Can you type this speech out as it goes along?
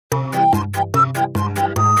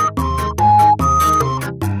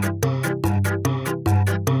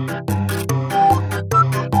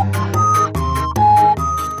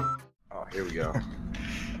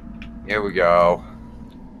we go.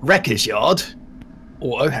 Wrecker's Yard.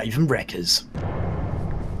 Auto Haven Wreckers.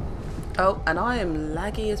 Oh, and I am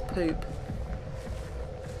laggy as poop.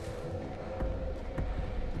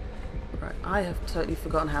 Right, I have totally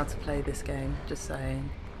forgotten how to play this game, just saying.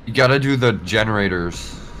 You gotta do the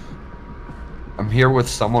generators. I'm here with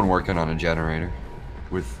someone working on a generator.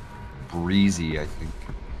 With Breezy, I think.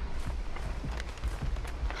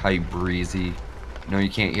 Hi, Breezy. No, you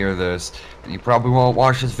can't hear this. And you probably won't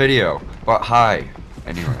watch this video. But hi.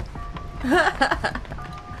 Anyway.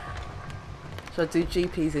 Should I do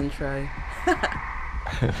GP's intro?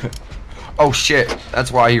 Oh shit.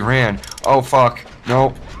 That's why he ran. Oh fuck.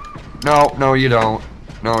 No. No, no you don't.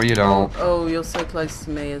 No, you don't. Oh, you're so close to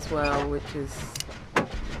me as well, which is... I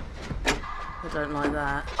don't like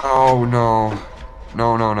that. Oh no.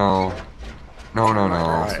 No, no, no. No, no, no.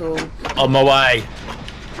 Right. On my way.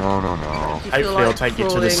 No, no, no. Hopefully like I'll take you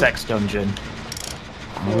to the sex dungeon.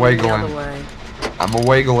 I'm wiggling. I'm a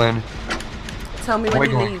wiggling. Tell me when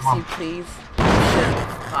he leaves you, please. Shit.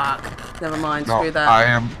 Fuck. Never mind. No, Screw that.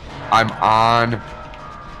 I'm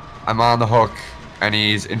on the hook, and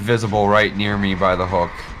he's invisible right near me by the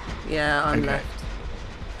hook. Yeah, I'm Okay. left.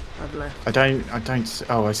 I've left. I don't,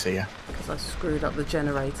 oh, I see you. Because I screwed up the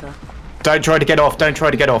generator. Don't try to get off, don't try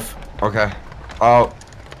to get off. Okay. Oh.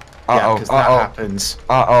 Yeah, because that happens.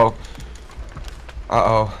 Uh-oh.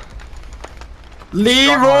 Uh-oh.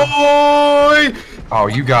 Leroy! Oh,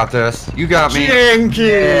 you got this. You got me. Jenkins!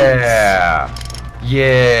 Yeah.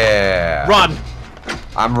 Yeah. Run!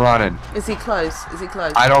 I'm running. Is he close? Is he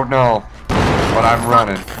close? I don't know, but I'm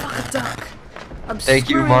running. Fuck a duck. I'm Thank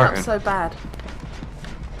you, screwing Martin. up so bad.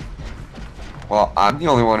 Well, I'm the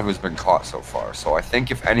only one who's been caught so far, so I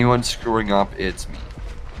think if anyone's screwing up, it's me.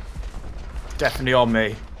 Definitely on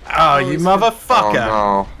me. Oh, you he's motherfucker!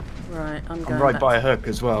 Oh Right, I'm going I'm right back. by a hook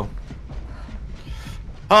as well.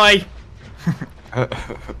 Hi! no.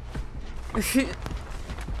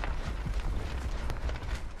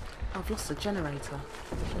 I've lost the generator.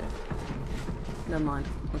 Shit. Never mind.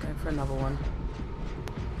 I'm going for another one.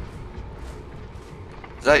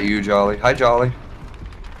 Is that you, Jolly? Hi, Jolly.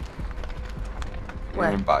 Where?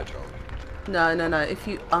 And bye, Jolly. No, no, no. If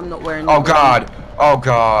you... I'm not wearing... Oh, God. Oh,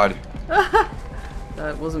 God. No,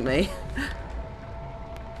 it wasn't me.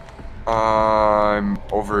 I'm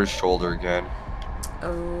over his shoulder again.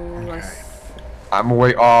 Oh, I I'm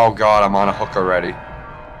away. Oh, God. I'm on a hook already.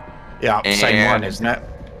 Yeah, same And- one, isn't it?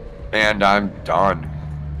 And I'm done.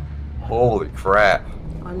 Holy crap.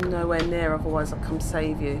 I'm nowhere near, otherwise I'll come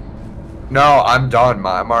save you. No, I'm done.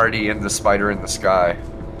 I'm already in the spider in the sky.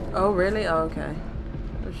 Oh, really? Oh, okay.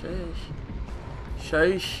 Oh, sheesh.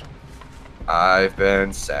 Sheesh. I've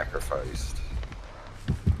been sacrificed.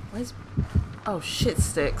 Where's... Oh, shit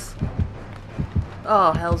sticks.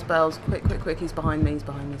 Oh, hell's bells. Quick, quick, quick. He's behind me. He's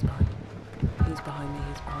behind me. He's behind me. He's behind me.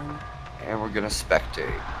 He's behind me. And we're gonna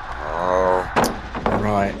spectate. Oh.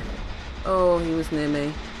 Right. Oh, he was near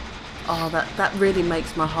me. Oh, that really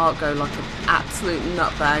makes my heart go like an absolute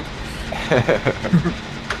nutbag.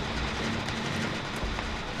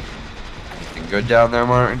 Anything good down there,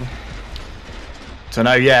 Martin? Don't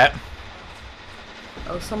know yet.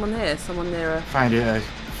 Oh, someone here. Someone near her.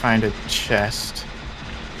 Found a chest.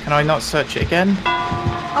 Can I not search it again?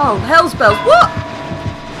 Oh, hell's bells. What?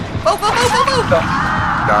 Oh, oh, oh, oh, oh.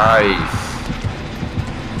 Nice.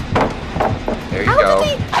 There you How go.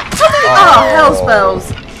 did he... Oh, hell's bells.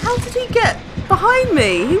 How did he get behind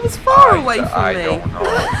me? He was far away from I me. don't know.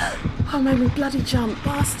 Oh, made me bloody jump,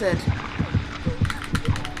 bastard.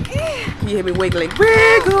 Can you hear me wiggling?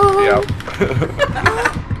 Wiggle! Yep.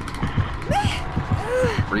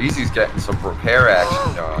 Breezy's getting some repair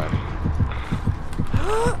action done.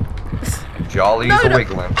 And Jolly's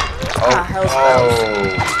wiggling. Oh, hell's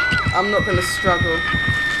I'm not going to struggle.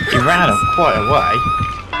 He ran quite a way.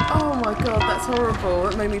 Oh my god, that's horrible.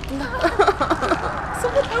 It made me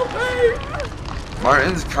Someone help me!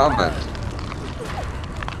 Martin's coming.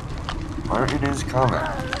 Martin is coming.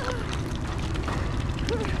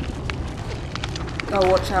 Oh,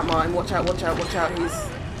 watch out, Martin. Watch out, watch out, watch out.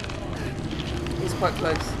 He's quite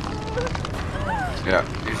close. Yeah,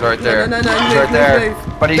 he's right there. No, no, no, he's move, right move, there. move.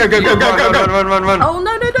 But he's Go, go, go, go, go, go. run. Oh,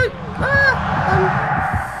 no, no, no.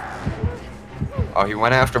 Oh, he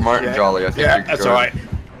went after Martin Yeah. Jolly, I think. Yeah, that's alright.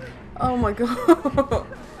 Oh my god.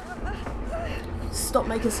 Stop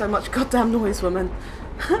making so much goddamn noise, woman.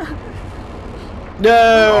 No!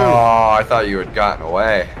 Oh, I thought you had gotten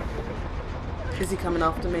away. Is he coming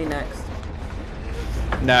after me next?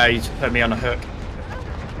 No, he's put me on a hook.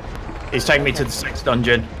 He's taking me to the sex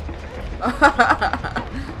dungeon.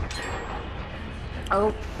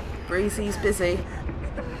 Oh, Breezy's busy.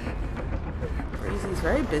 Breezy's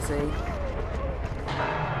very busy.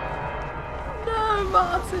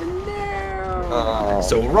 Martin, no! Oh.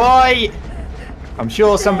 It's alright! I'm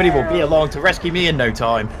sure somebody will be along to rescue me in no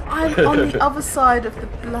time. I'm on the other side of the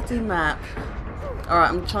bloody map. Alright,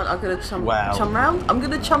 I'm gonna chum round? I'm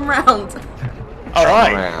gonna chum round.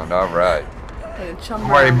 Alright. Round, alright. I'm gonna chum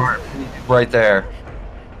Right, round. Martin. Right there.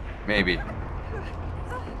 Maybe.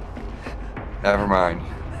 Never mind.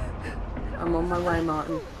 I'm on my way,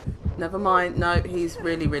 Martin. Never mind. No, he's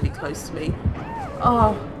really, really close to me.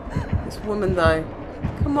 Oh, this woman though.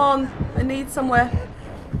 Come on, I need somewhere.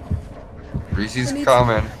 Breezy's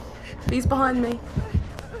coming. He's behind me.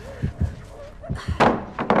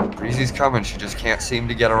 Breezy's coming. She just can't seem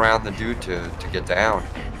to get around the dude to get down.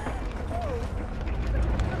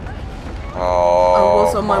 Oh, I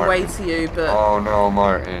was on my Martin. way to you, but... Oh no,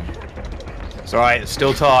 Martin. It's alright, there's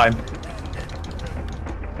still time.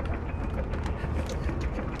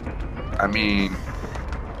 I mean,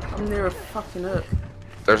 I'm near a fucking hook.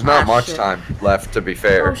 there's not much shit. time left, to be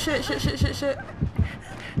fair. Oh shit, shit, shit, shit, shit.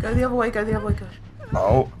 Go the other way, go the other way, go.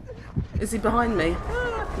 Oh. Is he behind me?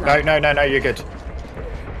 No, you're good.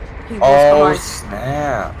 He was Oh, behind.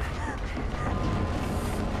 snap.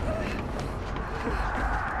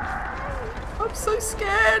 I'm so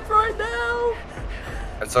scared right now.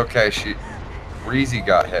 It's okay. Breezy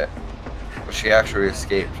got hit, but she actually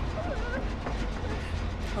escaped.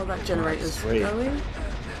 Oh, that generator's Sweet. going.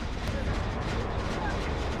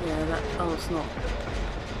 Yeah, that... Oh, it's not.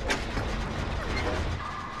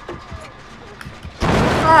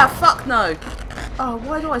 Ah, fuck no! Oh,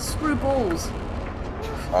 why do I screw balls?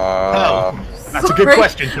 That's a good Sorry.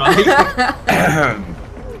 question, Johnny.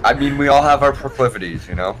 I mean, we all have our proclivities,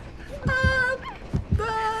 you know? No,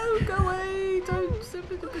 go away, don't...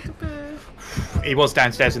 He was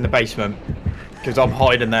downstairs in the basement, because I'm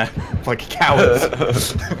hiding there like a coward.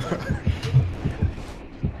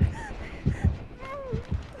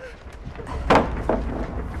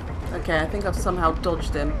 Okay, I think I've somehow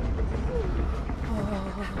dodged him.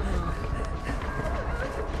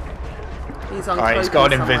 He's uncloaking Alright, he's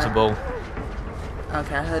gone somewhere. invisible.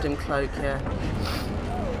 Okay, I heard him cloak, yeah.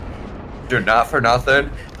 Dude, not for nothing.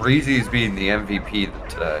 Breezy's being the MVP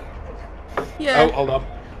today. Yeah, Oh, hold on.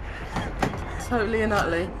 totally and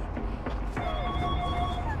utterly.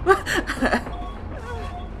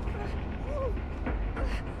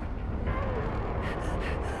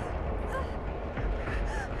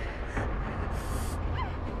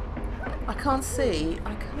 I can't see.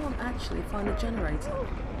 I can't actually find a generator.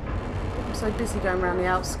 I'm so busy going around the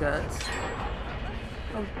outskirts.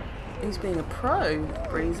 Oh, he's being a pro.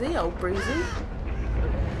 Breezy, old Breezy.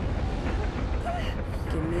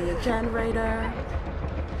 Give me a generator.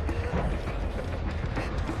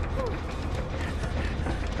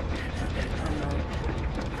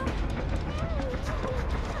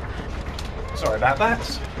 Sorry about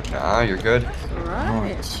that. Nah, you're good.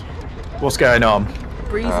 Right. What's going on?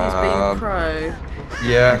 Breezy's being pro.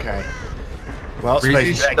 Yeah. Okay. Well,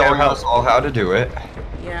 Breezy's suppose you better showing go us help. all how to do it.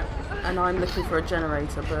 Yeah, and I'm looking for a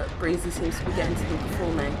generator, but Breezy seems to be getting to them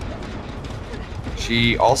before me.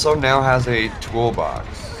 She also now has a toolbox.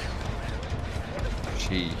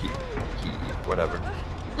 Whatever.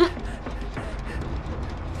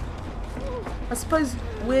 I suppose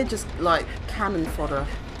we're just like cannon fodder,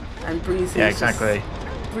 and Breezy's Yeah, exactly.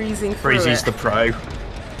 just breezing through Breezy's it. the pro.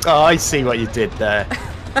 Oh, I see what you did there.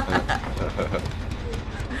 I've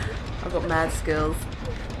got mad skills.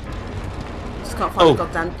 Just can't find a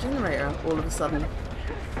goddamn generator all of a sudden.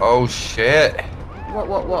 Oh shit. What?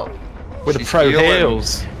 With the She's pro healing.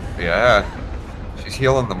 heals. Yeah. She's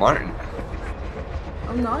healing the Martin.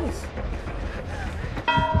 Oh, nice.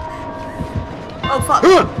 Oh, fuck.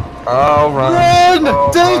 Oh, run. Run!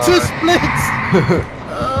 Oh, Delta run. splits!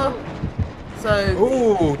 So...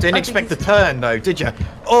 Ooh, didn't I expect the think turn though, did you?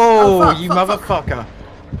 Oh, fuck, you fuck, motherfucker.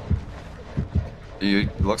 You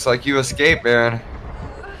looks like you escaped, man.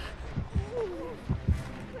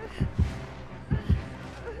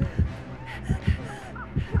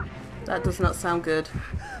 That does not sound good.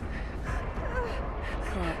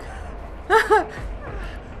 Fuck.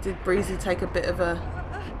 Did Breezy take a bit of a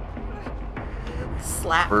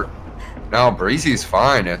slap? No, Breezy's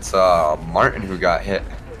fine. It's Martin who got hit.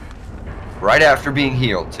 Right after being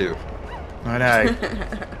healed, too. I know.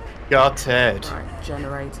 Got it. Right,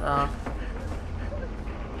 generator.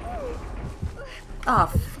 Ah,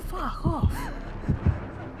 fuck off.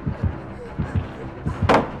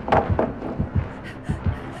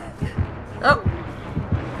 Oh.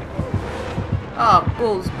 Ah,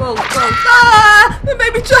 balls. Ah! They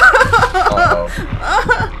made me jump!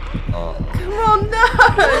 Uh-oh. Come on, no!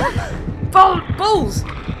 Balls!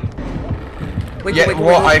 Wiggle, Yeah, wiggle,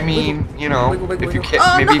 well, wiggle, I mean, you know, wiggle, wiggle, if you wiggle. kick,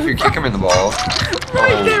 Oh, maybe no. if you kick him in the balls.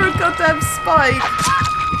 Right near a goddamn spike.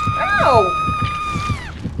 Ow!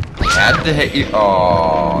 Had to hit you.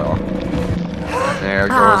 Oh, there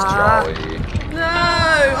goes Jolly. No,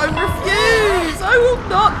 I refuse. I will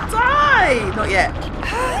not die. Not yet.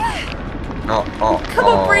 No, oh, Come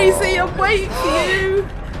on, Breezy. I'm waiting for you.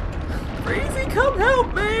 Breezy, come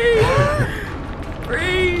help me.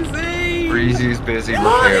 Breezy. Breezy's busy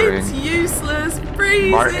repairing. Martin's useless.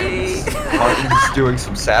 Breezy. Martin's doing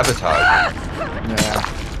some sabotaging.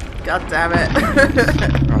 Yeah. God damn it.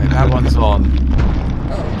 Right, that one's on.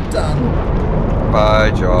 Oh, done.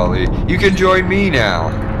 Bye, Jolly. You can join me now.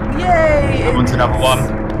 Yay. That one's another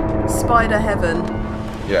one. Spider heaven.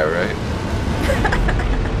 Yeah, right.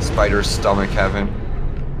 Spider stomach heaven.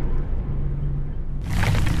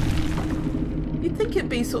 You'd think it'd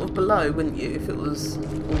be sort of below, wouldn't you, if it was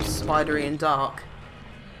all spidery and dark.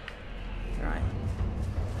 Right.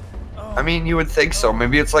 I mean, you would think so.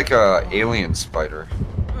 Maybe it's like a alien spider.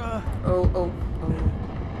 Oh,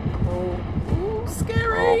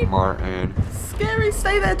 scary. Oh, Martin. Scary,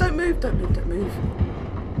 stay there, don't move, don't move, don't move.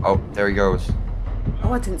 Oh, there he goes.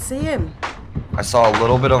 Oh, I didn't see him. I saw a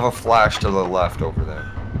little bit of a flash to the left over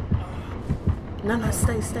there. No,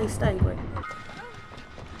 stay, wait.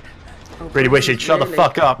 Oh, Really wish he'd shut the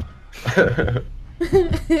fuck up.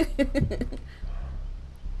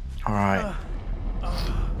 Alright.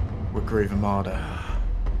 We're Groove Armada.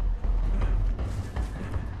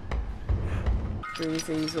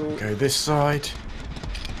 Breezy's all... Go this side.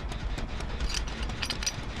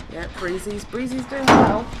 Yeah, Breezy's doing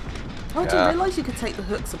well. Oh, I didn't Yeah. realise you could take the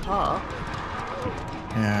hooks apart.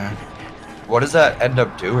 Yeah. What does that end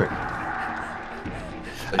up doing?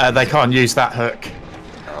 They can't use that hook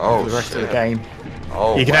Oh, for the rest shit. of the game.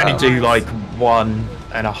 Oh, You can wow. only do like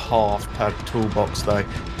 1.5 per toolbox though.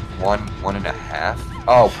 One and a half?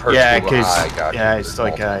 Oh, per Yeah, tool. because I got yeah, you. it's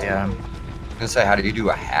like a. I was gonna say, how do you do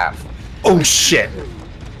a half? Oh shit!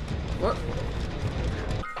 What?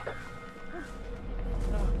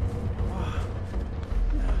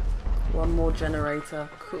 One more generator.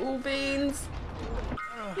 Cool beans.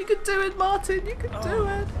 You could do it, Martin. You could do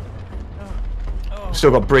it.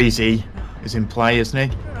 Still got Breezy is in play,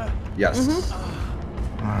 isn't he? Yes. All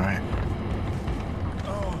right.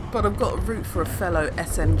 But I've got a route for a fellow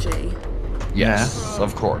SMG. Yes,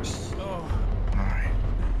 of course. All right.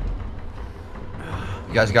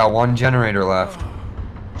 You guys got one generator left.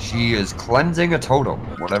 She is cleansing a totem,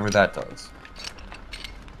 whatever that does.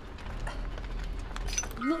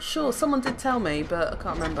 I'm not sure. Someone did tell me, but I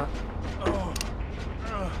can't remember.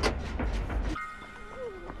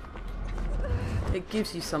 It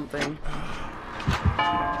gives you something.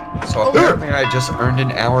 So apparently I just earned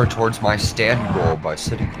an hour towards my stand goal by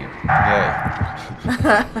sitting here. Yay.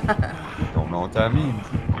 Don't know what that means.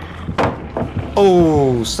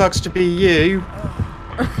 Oh, sucks to be you.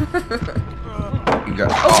 You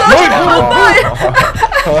got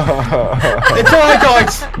It's alright,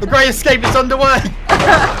 guys. The Great Escape is underway.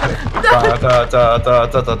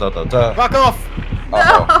 Fuck off.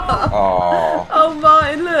 Oh. Oh,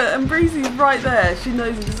 Martin, look, and Breezy's right there. She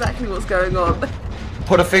knows exactly what's going on.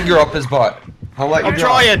 Put a finger up his butt. I'll let you I'm go.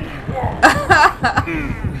 trying.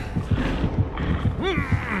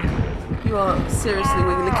 You are seriously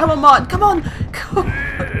wiggly. Come on, Martin, come on. Come on.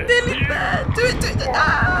 Nearly there. Do it.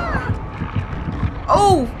 Ah.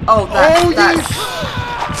 Oh,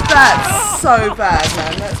 that's so bad,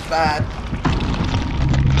 man. That's bad.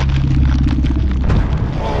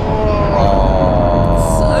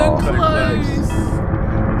 So close.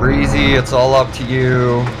 Breezy, it's all up to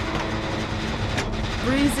you.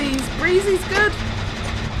 Breezy's good.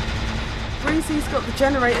 Breezy's got the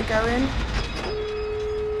generator going.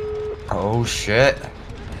 Oh shit.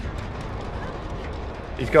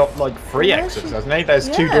 He's got like 3 Where's exits, she? hasn't he? There's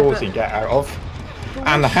 2 Yeah, doors but- he can get out of. But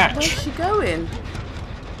And the where's hatch. she going?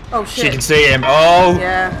 Oh shit. She can see him. Oh,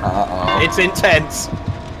 Yeah. Uh-oh. it's intense.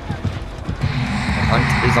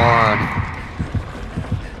 Hunt is on.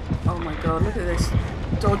 Oh my god, look at this.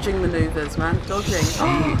 Dodging maneuvers, man. Dodging.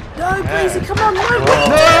 No, Breezy, come on. No,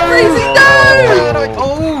 Breezy, no!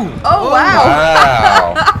 Oh,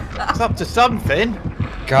 wow. Wow. It's up to something.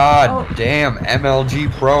 God damn,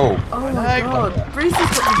 MLG Pro. Oh my god. Breezy's got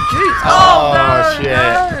the juice. Oh, Oh, no,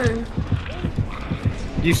 shit.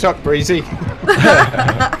 no. You suck, Breezy.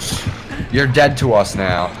 You're dead to us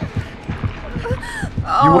now.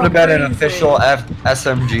 Oh, You would have been an Breezy. official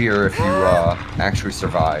SMGer if you actually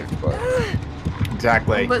survived, but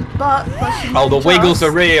Exactly. But she Oh, the knows wiggles us.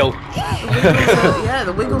 are real. The wiggles are, yeah,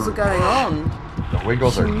 the wiggles are going on. The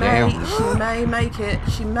wiggles are damn. She may make it.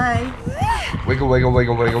 She may. Wiggle, wiggle,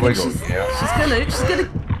 wiggle, wiggle, wiggle. She's Yeah. She's gonna.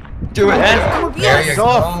 Do it. Come on, There yes. you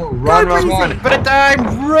go. Run, run, Breezy. run. Put it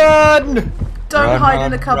down. Run. Don't Run, hide run,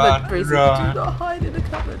 in a cupboard, run, Breezy. run. Do not hide in a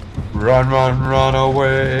cupboard. Run, run, run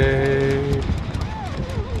away.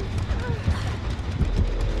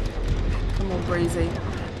 Come on, Breezy.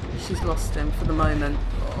 She's lost him for the moment.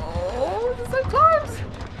 Oh, this is so close.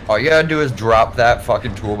 All you gotta do is drop that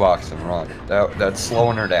fucking toolbox and run. That's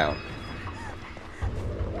slowing her down.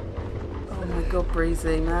 Oh my god,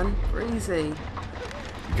 Breezy, man. Breezy.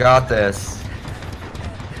 Got this.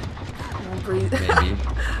 Come on, Breezy. Maybe.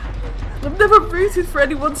 I've never rooted for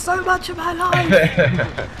anyone so much in my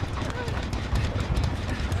life.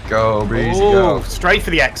 Go, Breezy, Ooh, go. straight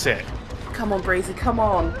for the exit. Come on, Breezy, come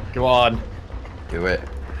on. Go on. Do it.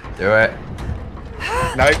 Do it.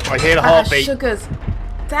 No, I hear the heartbeat. Sugars.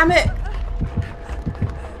 Damn it.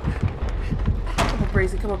 Come on,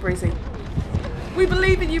 Breezy, come on, Breezy. We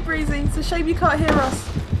believe in you, Breezy. It's a shame you can't hear us.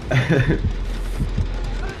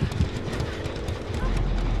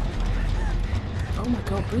 Oh my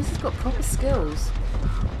god, Breezy's got proper skills.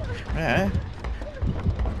 Yeah.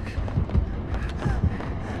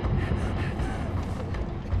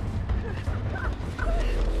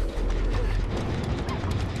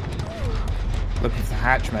 Looking for the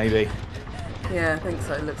hatch, maybe. Yeah, I think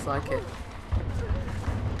so. Looks like it.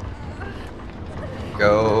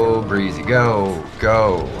 Go, Breezy, go.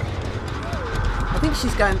 Go. I think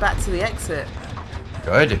she's going back to the exit.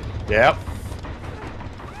 Good. Yep.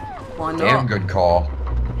 Why not? Damn good call.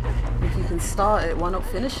 If you can start it, why not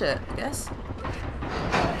finish it? I guess.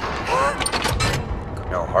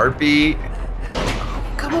 No heartbeat.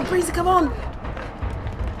 Come on, Breezy, come on!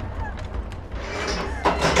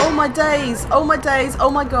 Oh my days! Oh my days! Oh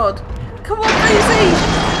my god! Come on, Breezy!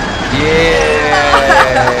 Yay!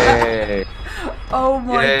 Oh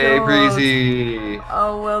my Yay, god! Breezy!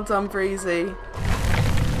 Oh, well done, Breezy.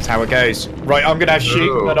 That's how it goes. Right, I'm gonna shoot,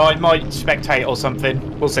 Ooh. but I might spectate or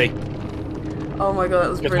something. We'll see. Oh my god, that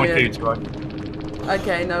was Just my brilliant. dudes, right?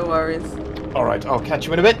 Okay, no worries. Alright, I'll catch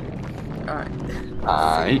you in a bit. Alright.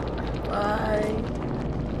 Aight. Bye.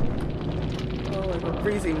 Oh my god,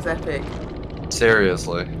 Breezy was epic.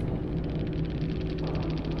 Seriously.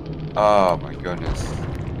 Oh my goodness.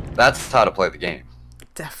 That's how to play the game.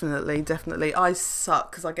 Definitely, definitely. I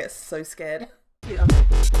suck because I get so scared. Yeah.